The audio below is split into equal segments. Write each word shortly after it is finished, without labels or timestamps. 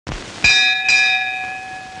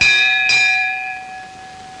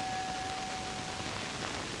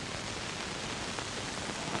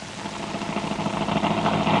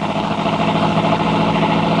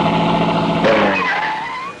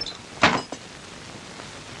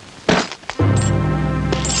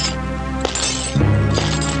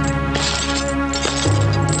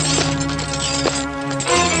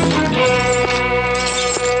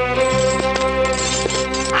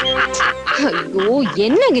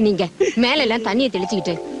என்னங்க நீங்க மேல எல்லாம் தண்ணியை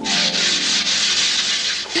தெளிச்சுக்கிட்டு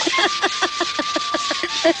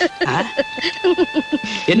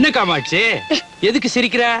என்ன காமாட்சி எதுக்கு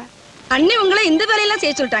சிரிக்கிற? அண்ணி உங்களை இந்த வேலையெல்லாம்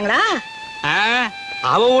செய்ய சொல்லிட்டாங்களா?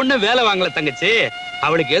 அவ ஒண்ணு வேலை வாங்கல தங்கச்சி,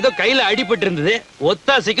 அவளுக்கு ஏதோ கையில அடிபட்டு இருந்தது,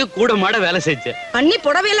 ஒத்தாசைக்கு கூட மாட வேலை செஞ்சு. அண்ணி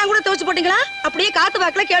புடவையெல்லாம் கூட துவச்சு போட்டீங்களா? அப்படியே காத்து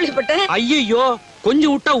வாக்குல கேள்விப்பட்டேன். ஐயோ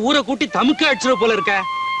கொஞ்சம் விட்டா ஊரை கூட்டி தமுக்க அடிச்சிட போல இருக்க.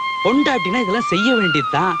 பொண்டாட்டினா இதெல்லாம் செய்ய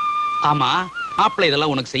வேண்டியதுதான். ஆமா மாப்பிள்ளை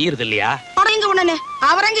இதெல்லாம் உனக்கு செய்யறது இல்லையா? அடங்க உடனே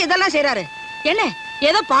அவரங்க இதெல்லாம் செய்யறாரு. என்ன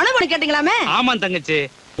ஏதோ பணம் பண்ணி கேட்டீங்களாமே? ஆமா தங்கச்சி,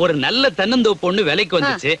 ஒரு நல்ல தென்னந்தோப்பு ஒண்ணு விலைக்கு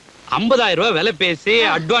வந்துச்சு. 50,000 ரூபாய் விலை பேசி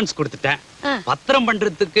அட்வான்ஸ் கொடுத்துட்டேன். பத்திரம்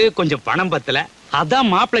பண்றதுக்கு கொஞ்சம் பணம் பத்தல, அதான்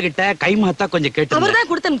மாப்பிள்ளை கிட்ட கைமாத்தா கொஞ்சம் கேட்டு. அவர்தான்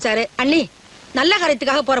கொடுத்தனுச்சாரு. அண்ணி நல்ல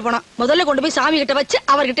காரியத்துக்காக போற பணம் முதல்ல கொண்டு போய் சாமி கிட்ட வச்சு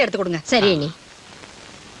அவர்கிட்ட எடுத்து கொடுங்க. சரி அண்ணி.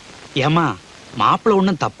 ஏமா மாப்பிள்ளை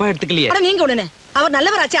ஒண்ணும் தப்பா எடுத்துக்கலையே? நீங்க ஒண்ணு அவர்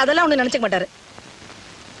நல்லவராச்சு, அதெல்லாம் ஒண்ணு நினைச்சுக்க மாட்டாரு.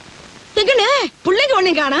 எங்கன்னு பிள்ளைங்க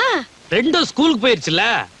ஒண்ணு காணா? ரெண்டும் ஸ்கூலுக்கு போயிருச்சுல.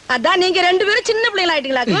 அதான் நீங்க ரெண்டு பேரும் சின்ன பிள்ளைங்களா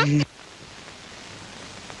ஆயிட்டீங்களா?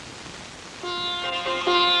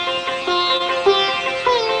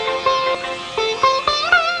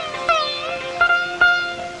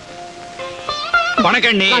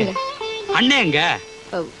 வணக்கண்ணி. அண்ணே எங்க?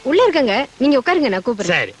 உள்ள இருக்காங்க, நீங்க உட்காருங்க, நான்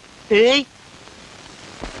கூப்பிடுறேன். சரி. ஏய்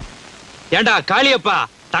ஏண்டா காளியப்பா,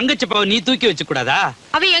 தங்கச்சிப்பாவை நீ தூக்கி வச்சு கூடாதா?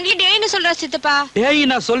 அவ எங்கிட்ட டேய்னு சொல்றா சித்தப்பா. டேய்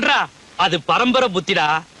நான் சொல்றா, அது பரம்பரை புத்திடா.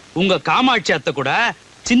 உங்க காமாட்சி அத்தை கூட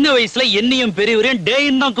சின்ன வயசுல என்னையும் பெரியவரையும்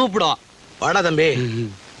டேய்ன்னு தான் கூப்பிடும். வாடா தம்பி.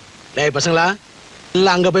 டேய் பசங்களா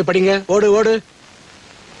எல்லாம் அங்க போய் படிங்க. ஓடு ஓடு.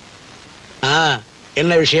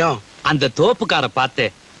 என்ன விஷயம்? அந்த தோப்புக்கார பார்த்து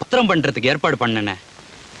பத்திரம் பண்றதுக்கு ஏற்பாடு பண்ணனே.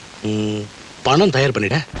 பணம் தயார்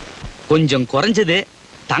பண்ணிட. கொஞ்சம் குறைஞ்சது.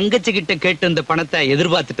 தங்கச்சி கிட்ட கேட்டு இந்த பணத்தை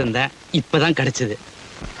எதிர்பார்த்துட்டு இருந்தேன், இப்பதான் கிடைச்சது.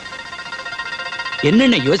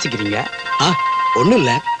 என்னென்ன யோசிக்கிறீங்க? ஒண்ணும்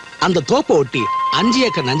இல்ல, அந்த தோப்பை ஒட்டி 5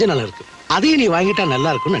 ஏக்கர் நஞ்ச நிலம் இருக்கு, அதையும் நீ வாங்கிட்டா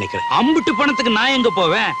நல்லா இருக்கும்னு நினைக்கிறேன். அம்புட்டு பணத்துக்கு நான் எங்க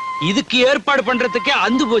போவேன்? இதுக்கு ஏற்பாடு பண்றதுக்கே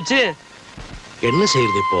அந்து போச்சு. என்ன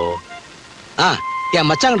செய்யுது இப்போ? என்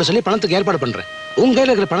மச்சாங்கிட்ட சொல்லி பணத்துக்கு ஏற்பாடு பண்றேன். உங்க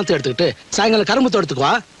கையில இருக்கிற பணத்தை எடுத்துக்கிட்டு சாயங்காலம் கரும்பு தோட்டத்துக்கு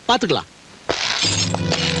வா, பாத்துக்கலாம்.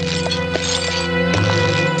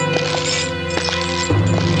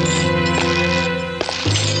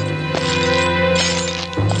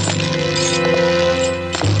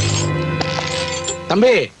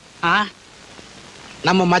 தம்பி,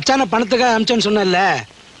 நம்ம மச்சான பணத்துக்காக அமிச்சோன்னு சொன்னல,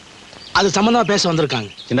 அது சம்பந்தமா பேச வந்திருக்காங்க.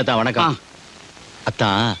 சின்னதா வணக்கம்.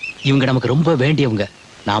 அத்தான் இவங்க நமக்கு ரொம்ப வேண்டியவங்க.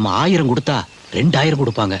 நாம 1000 கொடுத்தா 2000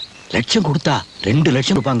 கொடுப்பாங்க, லட்சம் கொடுத்தா 2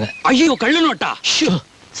 லட்சம் கொடுப்பாங்க. ஐயோ கள்ள நோட்டா?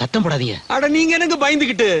 சத்தம் போடாதீங்க. அட நீங்க எனக்கு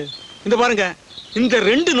பயந்துகிட்டு. இந்த பாருங்க, இந்த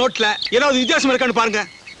 2 நோட்ல ஏதாவது வித்தியாசம் இருக்கான்னு பாருங்க.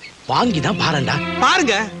 வாங்கிதான் பாருண்டா.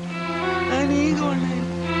 பாருங்க,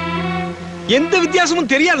 எந்த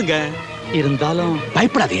வித்தியாசமும் தெரியாதுங்க. இருந்தாலும்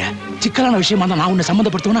பயப்படாதீங்க, சிக்கலான விஷயமா தான் நான் உன்னை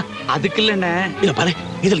சம்மந்தப்படுத்துவேனா? அதுக்கு இல்லண்ணே. இத பாரு,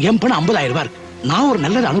 இதுல என் பணம் 50,000 ரூபாய் இருக்கு. நான் ஒரு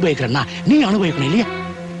நல்லதை அனுபவிக்கிறேன்னா நீ அனுபவிக்கணும் இல்லையா?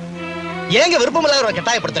 ஏங்க விருப்பம் இல்லாத ஒரு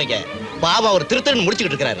கட்டாயப்படுத்துறீங்க? பாவம் அவர் திருத்தன்னு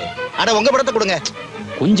முடிச்சுக்கிட்டு இருக்காரு. அட உங்க பணத்தை கொடுங்க.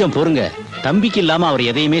 கொஞ்சம் பொறுங்க, தம்பிக்கு இல்லாம அவர்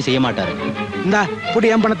எதையுமே செய்ய மாட்டாரு. இந்தா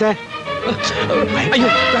புடி என் பணத்தை. ஐயோ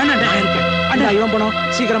வேணாண்டா. அண்ணா இவன் பணம்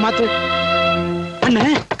சீக்கிரம் மாத்து. அண்ணே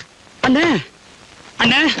அண்ணே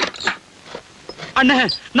அண்ணே அண்ணே,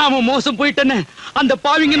 நாம மோசம் போயிட்டேன்னு. அந்த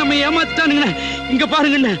பாவிங்க நம்ம ஏமாத்தானுங்க. இங்க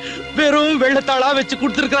பாருங்க, வெறும் வெள்ளத்தாளா வச்சு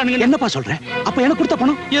கொடுத்துருக்கானுங்க. என்னப்பா சொல்ற? அப்ப எனக்கு கொடுத்த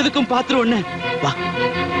பணம் எதுக்கும் பாத்துருவோண்ணே. வா.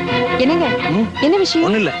 என்னங்க என்ன விஷயம்?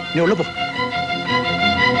 ஒண்ணும் இல்ல, நீ உள்ள போ.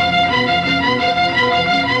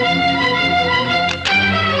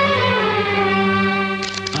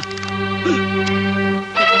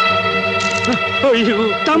 ஐயோ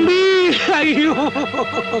தம்பி, ஐயோ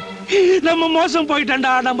நம்ம மோசம்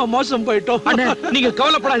போயிட்டோம்டா, நம்ம மோசம் போயிட்டோம். அண்ணே நீங்க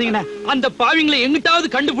கவலைப்படாதீங்கண்ணே, அந்த பாவிங்களை எங்கிட்டாவது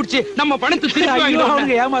கண்டுபிடிச்சு நம்ம பணத்தை திருப்பி வாங்கிடுவோம்.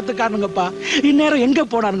 அவங்க ஏமாத்துக்காரனுங்கப்பா. இந்நேரம் எங்க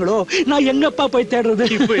போனானுங்களோ, நான் எங்கப்பா போய் தேடுறது?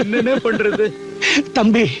 இப்ப என்ன பண்றது?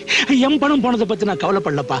 தம்பி, என் பணம் போனதை பத்தி நான்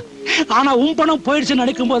கவலைப்படலப்பா. ஆனா உன் பணம் போயிடுச்சுன்னு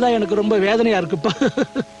நினைக்கும் போதா எனக்கு ரொம்ப வேதனையா இருக்குப்பா.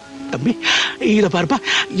 தம்பி இத பாருப்பா,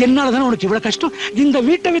 என்னாலதானே உனக்கு இவ்வளவு கஷ்டம். இந்த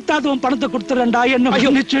வீட்டை வித்தாது உன் பணத்தை கொடுத்துறேன்டா. என்ன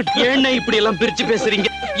ஏன்னா இப்படி எல்லாம் பிரிச்சு பேசுறீங்க?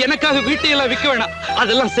 எனக்காக வீட்டையெல்லாம் விற்க வேணாம்,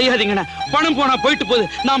 அதெல்லாம் செய்யாதீங்கண்ணே. பணம் போனா போயிட்டு போகுது,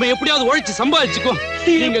 நாம எப்படியாவது உழைச்சு சம்பாதிச்சுக்கோ.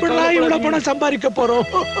 இவ்வளவு பணம் சம்பாதிக்க போறோம்.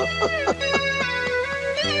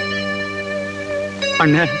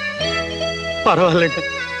 அண்ணே பரவாயில்ல,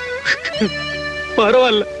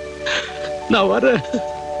 பரவாயில்ல, நான் வரேன்.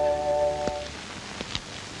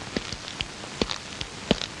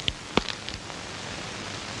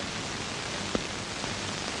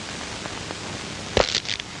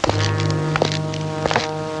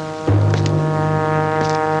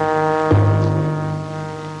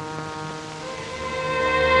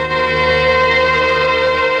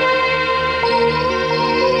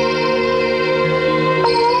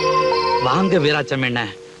 வாங்க வீராச்சம் என்ன,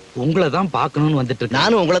 உங்களை தான் பார்க்கணும்னு வந்துட்டு இருக்கேன்.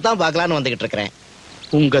 நானும் உங்களை தான் பார்க்கலான்னு வந்துகிட்டு இருக்கிறேன்.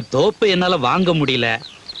 உங்க தோப்பு என்னால வாங்க முடியல.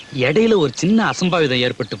 இடையில ஒரு சின்ன அசம்பாவிதம்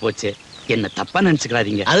ஏற்பட்டு போச்சு. என்ன தப்பா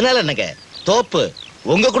நினைச்சுக்கிறாதீங்க. அதனால என்னங்க, தோப்பு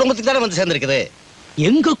உங்க குடும்பத்துக்கு தானே வந்து சேர்ந்திருக்குது.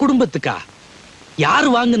 எங்க குடும்பத்துக்கா? யாரு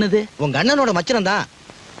வாங்குனது? உங்க அண்ணனோட மச்சனம் தான்.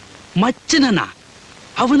 மச்சனனா?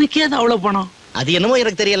 அவனுக்கே அது அவ்வளவு பணம்? அது என்னமோ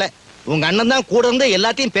எனக்கு தெரியல. உங்க அண்ணன் தான் கூட இருந்து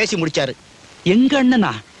எல்லாத்தையும் பேசி முடிச்சாரு. எங்க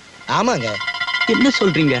அண்ணனா? ஆமாங்க. என்ன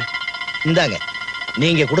சொல்றீங்க? இந்தாங்க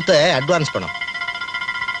நீங்க கொடுத்த அட்வான்ஸ் பணம்.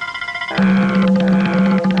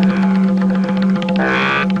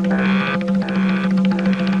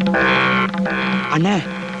 அண்ணே,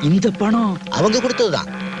 இந்த பணம் அவங்க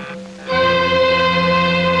கொடுத்ததுதான்.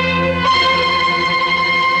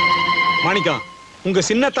 மாணிக்கம், உங்க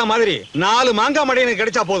சின்னத்தா மாதிரி 4 மாங்காய் மடை எனக்கு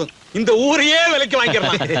கிடைச்சா போதும். இந்த ஊரையே விலைக்கு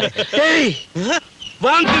வாங்கிடலாம். ஏய்,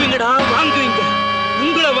 வாங்குவீங்கடா, வாங்குவீங்க.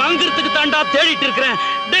 உங்களை வாங்குறதுக்கு தாண்டா தேடிட்டு இருக்கிறேன்.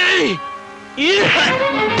 டேய்,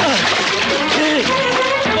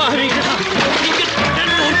 வாரீங்கடா, நீங்க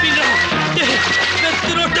நல்லா இருப்பீங்களா? டேய்,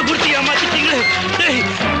 வெத்து ரோட்டை புடிச்சு ஏமாத்திட்டீங்களே. டேய்,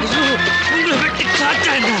 உங்களை வெட்டி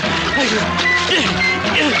சாச்சா என்ன? ஐயோ, டேய்,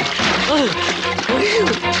 ஐயோ.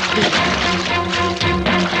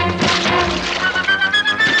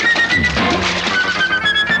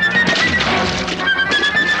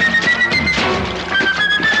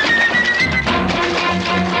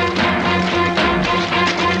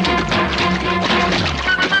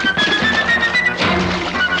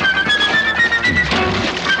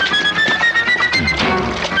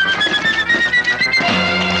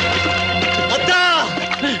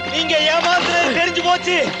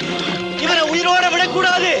 இவனை உயிரோட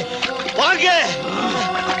விடக்கூடாது. வாங்க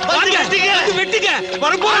வாங்க, வெட்டுங்க.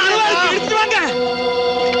 வரப்போற அலுவலகத்தை எடுத்து வாங்க.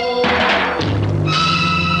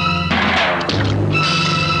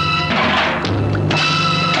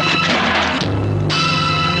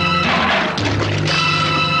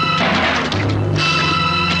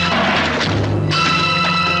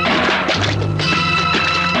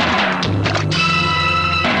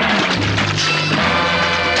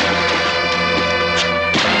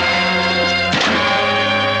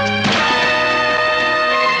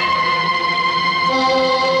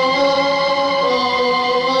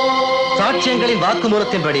 சாட்சியங்களின்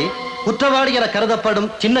வாக்குமூலத்தின்படி குற்றவாளி என கருதப்படும்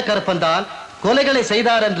சின்ன கருப்பன் தான் கொலைகளை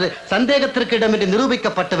செய்தார் என்று சந்தேகத்திற்கு இடமின்றி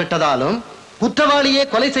நிரூபிக்கப்பட்டு விட்டதாலும், குற்றவாளியே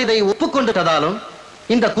கொலை செய்ததை ஒப்புக்கொண்டதாலும்,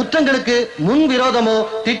 இந்த குற்றங்களுக்கு முன் விரோதமோ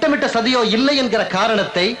திட்டமிட்ட சதியோ இல்லை என்கிற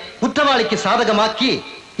காரணத்தை குற்றவாளிக்கு சாதகமாக்கி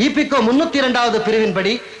இபிகோ 302வது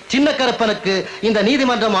பிரிவின்படி சின்ன கருப்பனுக்கு இந்த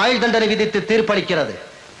நீதிமன்றம் ஆயுள் தண்டனை விதித்து தீர்ப்பளிக்கிறது.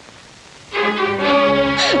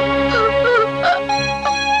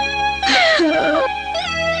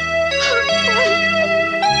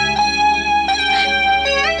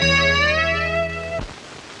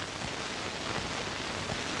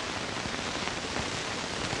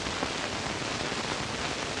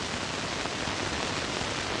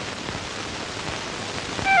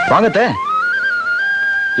 வாங்கத்த.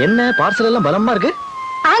 என்ன பார்சல் எல்லாம் பலமா இருக்கு?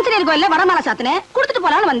 ஆஞ்சநேயர் கோயில்ல வடமாலை சாத்தினே கொடுத்துட்டு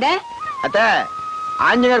போலான்னு வந்தேன். அத்த,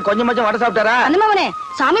 ஆஞ்சநேயர் கொஞ்சமாச்சும் வடை சாப்பிட்டாரா? அந்த மாமனே,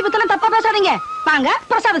 சாமி பத்தெல்லாம் தப்பா பேசாதீங்க. வாங்க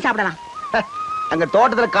பிரசாதம் சாப்பிடலாம். அங்க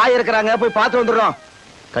தோட்டத்துல காய் இருக்கிறாங்க, போய் பார்த்து வந்துடுறோம்.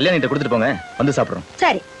 கல்யாணிட்ட கொடுத்துட்டு போங்க, வந்து சாப்பிடுறோம்.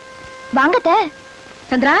 சரி வாங்கத்த.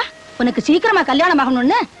 சந்திரா, உனக்கு சீக்கிரமா கல்யாணம்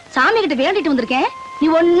ஆகணும்னு சாமி கிட்ட வேண்டிட்டு வந்திருக்கேன். நீ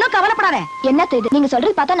ஒன்னும் கவலைப்படாத. என்ன இது? நீங்க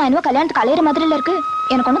சொல்றது பார்த்தா நான் இன்னும் கல்யாணத்துக்கு அலையிற மாதிரில இருக்கு.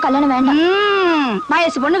 எனக்கு ஒண்ணும் கல்யாணம் வேண்டாம்.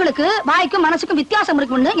 வயசு பொண்ணுகளுக்கு வாய்க்கும் மனசுக்கும் வித்தியாசம்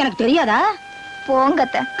இருக்குன்னு எனக்கு தெரியாதா? போங்க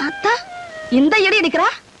அத்தை. அத்தா, இந்த எடி அடிக்கிறா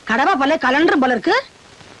கடவா பல்ல கலண்டரும் போல இருக்கு.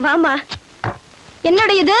 வாமா.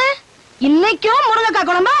 என்னடி இது? இன்னைக்கும் முருங்கைக்காய்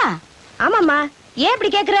குழம்பா? ஆமாம்மா. ஏன்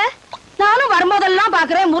இப்படி கேக்குற? நானும் வரும்போதெல்லாம்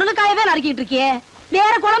பாக்குறேன் முருங்கைக்காயவே நறுக்கிட்டு இருக்கியே.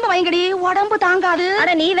 வேற குழம்பு வைங்கடி, உடம்பு தாங்காது.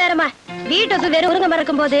 அட நீ வேறமா, வீட்டு வேற முருங்கை மரம்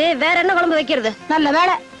இருக்கும் போது வேற என்ன குழம்பு வைக்கிறது? நல்ல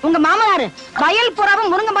வேலை உங்க மாமனாரு வயல்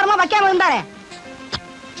புறாவும் முருங்கை மரமா வைக்காம இருந்தாரு.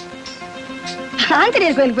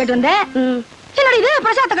 ஆஞ்சநேயர் கோயிலுக்கு போயிட்டு வந்தேன். என்னோட இது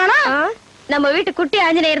பிரசாத காணா? நம்ம வீட்டு குட்டி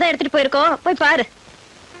ஆஞ்சநேயர் தான் எடுத்துட்டு போயிருக்கோம், போய் பாரு.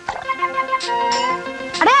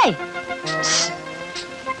 அடே,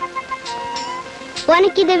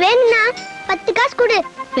 உனக்கு இது வேணும்னா 10 காசு கொடு.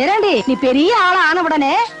 பேராண்டி, நீ பெரிய ஆளா ஆன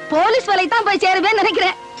உடனே போலீஸ் வேலை தான் போய் சேருவேன்னு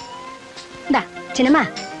நினைக்கிறேன். இந்தா சின்னம்மா,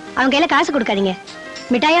 அவங்க கையில காசு கொடுக்காதீங்க.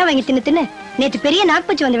 மிட்டாயா வாங்கி தின்னு தின்னு நேத்து பெரிய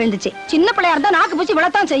நாக்குப்பூச்சி வந்து விழுந்துச்சு. சின்ன பிள்ளையா இருந்தா நாக்கு பூச்சி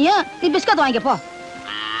விழத்தான் செய்யும். நீ பிஸ்கட் வாங்கிக்க போ.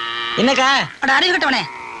 என்னக்கா? அட அறிவு கட்டவனே,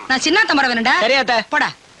 நான் சின்ன தம்பர வேணும்டா. சரியாத்த. போடா.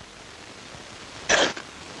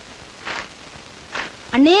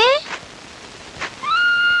 அண்ணே,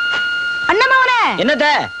 அண்ணமாவனே. என்னத்த?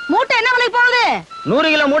 மூட்டை என்ன விலைக்கு போகுது? 100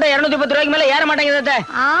 கிலோ மூட்டை 210 ரூபாய்க்கு மேல ஏற மாட்டேங்குது.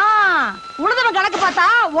 உழுதுவன் கணக்கு பார்த்தா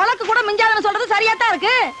உலக்கு கூட மிஞ்சாதுன்னு சொல்றது சரியாத்தான்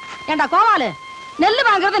இருக்கு. ஏண்டா கோவாலு, நெல்லு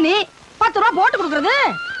வாங்குறது நீ, 10 ரூபா போட்டு கொடுக்கறது.